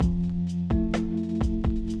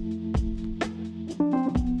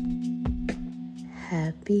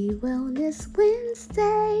Happy Wellness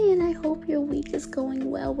Wednesday, and I hope your week is going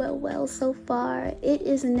well so far. It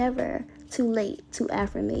is never too late to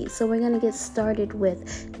affirmate, so we're going to get started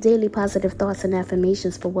with Daily Positive Thoughts and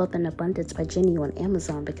Affirmations for Wealth and Abundance by Jenny on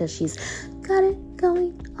Amazon, because she's got it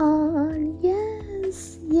going on.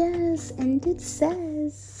 Yes, and it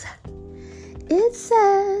says,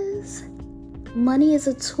 money is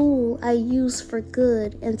a tool I use for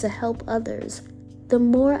good and to help others. The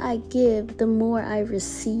more I give, the more I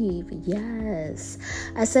receive. Yes.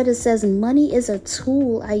 It says, money is a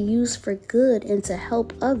tool I use for good and to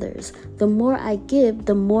help others. The more I give,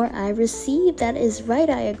 the more I receive. That is right.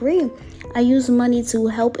 I agree. I use money to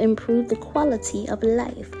help improve the quality of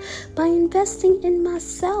life by investing in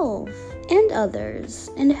myself and others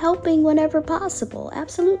and helping whenever possible.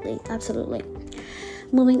 Absolutely.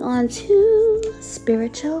 Moving on to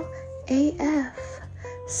Spiritual AF.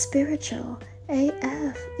 Spiritual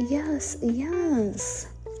AF, yes.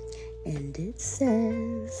 And it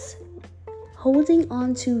says, holding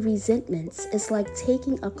on to resentments is like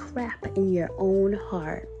taking a crap in your own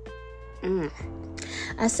heart.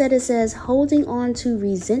 It says, holding on to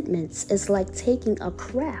resentments is like taking a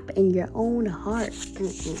crap in your own heart.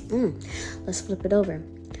 Let's flip it over.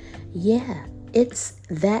 Yeah, it's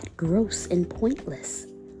that gross and pointless.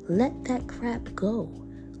 Let that crap go.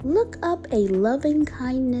 Look up a loving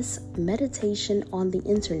kindness meditation on the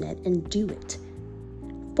internet and do it.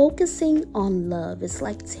 Focusing on love is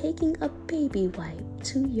like taking a baby wipe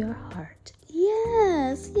to your heart.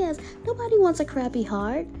 Yes. Nobody wants a crappy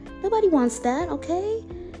heart. Nobody wants that, okay?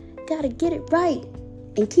 Gotta get it right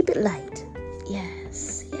and keep it light.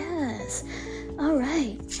 Yes. All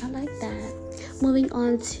right, I like that. Moving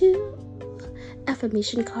on to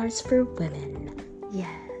affirmation cards for women.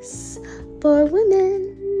 Yes, for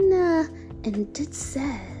women. And it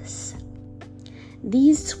says,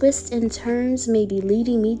 these twists and turns may be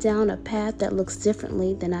leading me down a path that looks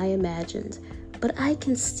differently than I imagined, but I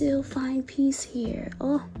can still find peace here.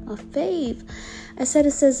 Oh, a fave. It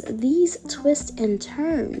says, these twists and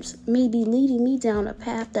turns may be leading me down a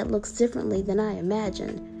path that looks differently than I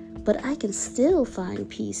imagined, but I can still find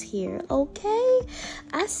peace here. Okay?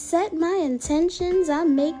 I set my intentions, I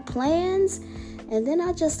make plans, and then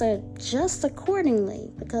I just adjust accordingly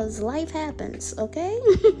because life happens, okay?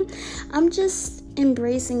 I'm just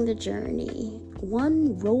embracing the journey.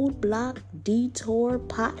 One roadblock, detour,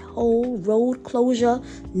 pothole, road closure,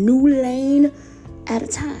 new lane at a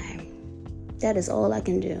time. That is all I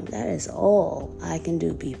can do. That is all I can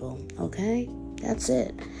do, people, okay? That's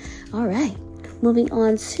it. All right. Moving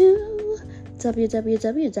on to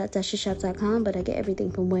www.dashishop.com, but I get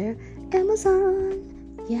everything from where? Amazon.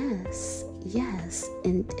 Yes,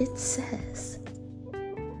 and it says,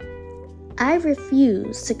 I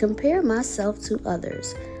refuse to compare myself to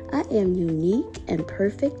others. I am unique and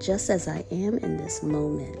perfect just as I am in this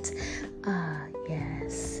moment.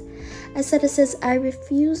 Yes. It says, I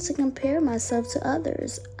refuse to compare myself to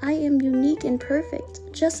others. I am unique and perfect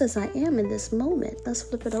just as I am in this moment. Let's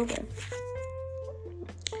flip it over.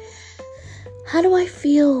 How do I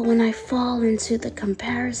feel when I fall into the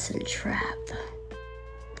comparison trap?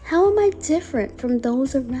 How am I different from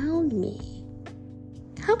those around me?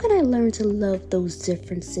 How can I learn to love those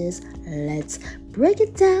differences? Let's break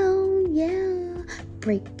it down, yeah.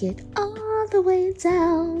 Break it all the way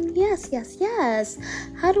down. Yes.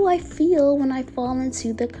 How do I feel when I fall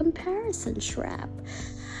into the comparison trap?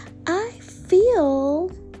 I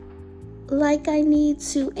feel like I need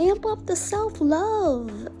to amp up the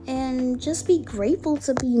self-love and just be grateful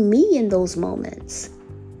to be me in those moments.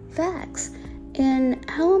 Facts. And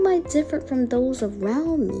how am I different from those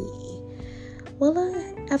around me? Well,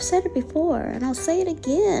 I've said it before, and I'll say it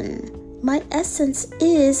again. My essence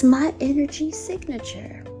is my energy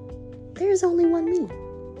signature. There's only one me,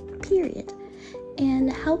 period. And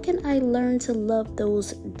how can I learn to love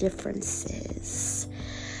those differences?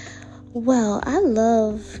 Well, I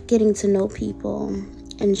love getting to know people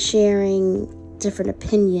and sharing different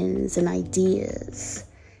opinions and ideas.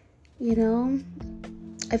 You know?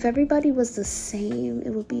 If everybody was the same,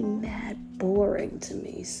 it would be mad boring to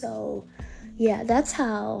me. So, yeah, that's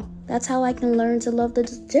how I can learn to love the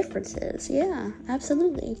differences. Yeah,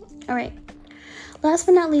 absolutely. All right. Last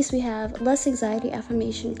but not least, we have Less Anxiety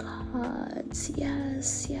Affirmation Cards.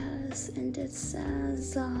 Yes. And it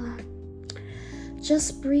says,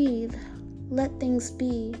 just breathe. Let things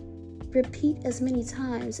be. Repeat as many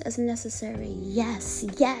times as necessary. Yes.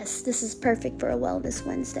 This is perfect for a Wellness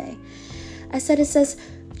Wednesday. It says,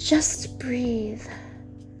 just breathe.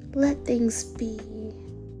 Let things be.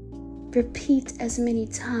 Repeat as many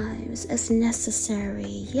times as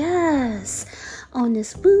necessary. Yes. On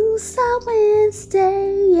this Woosah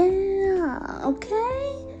Wednesday. Yeah.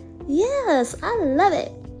 Okay? Yes. I love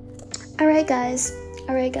it. All right, guys.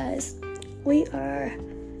 We are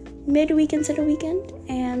midweek into the weekend,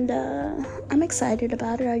 and I'm excited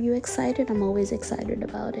about it. Are you excited? I'm always excited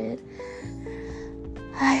about it.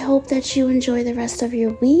 I hope that you enjoy the rest of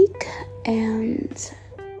your week, and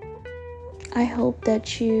I hope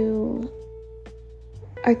that you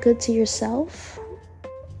are good to yourself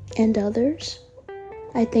and others.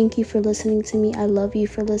 I thank you for listening to me. I love you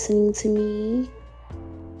for listening to me.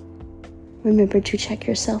 Remember to check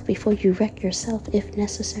yourself before you wreck yourself if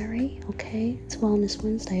necessary, okay? It's Wellness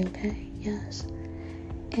Wednesday, okay? Yes.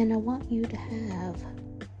 And I want you to have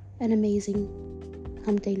an amazing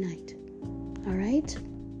hump day night. All right?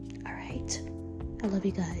 I love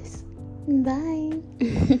you guys.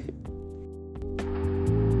 Bye.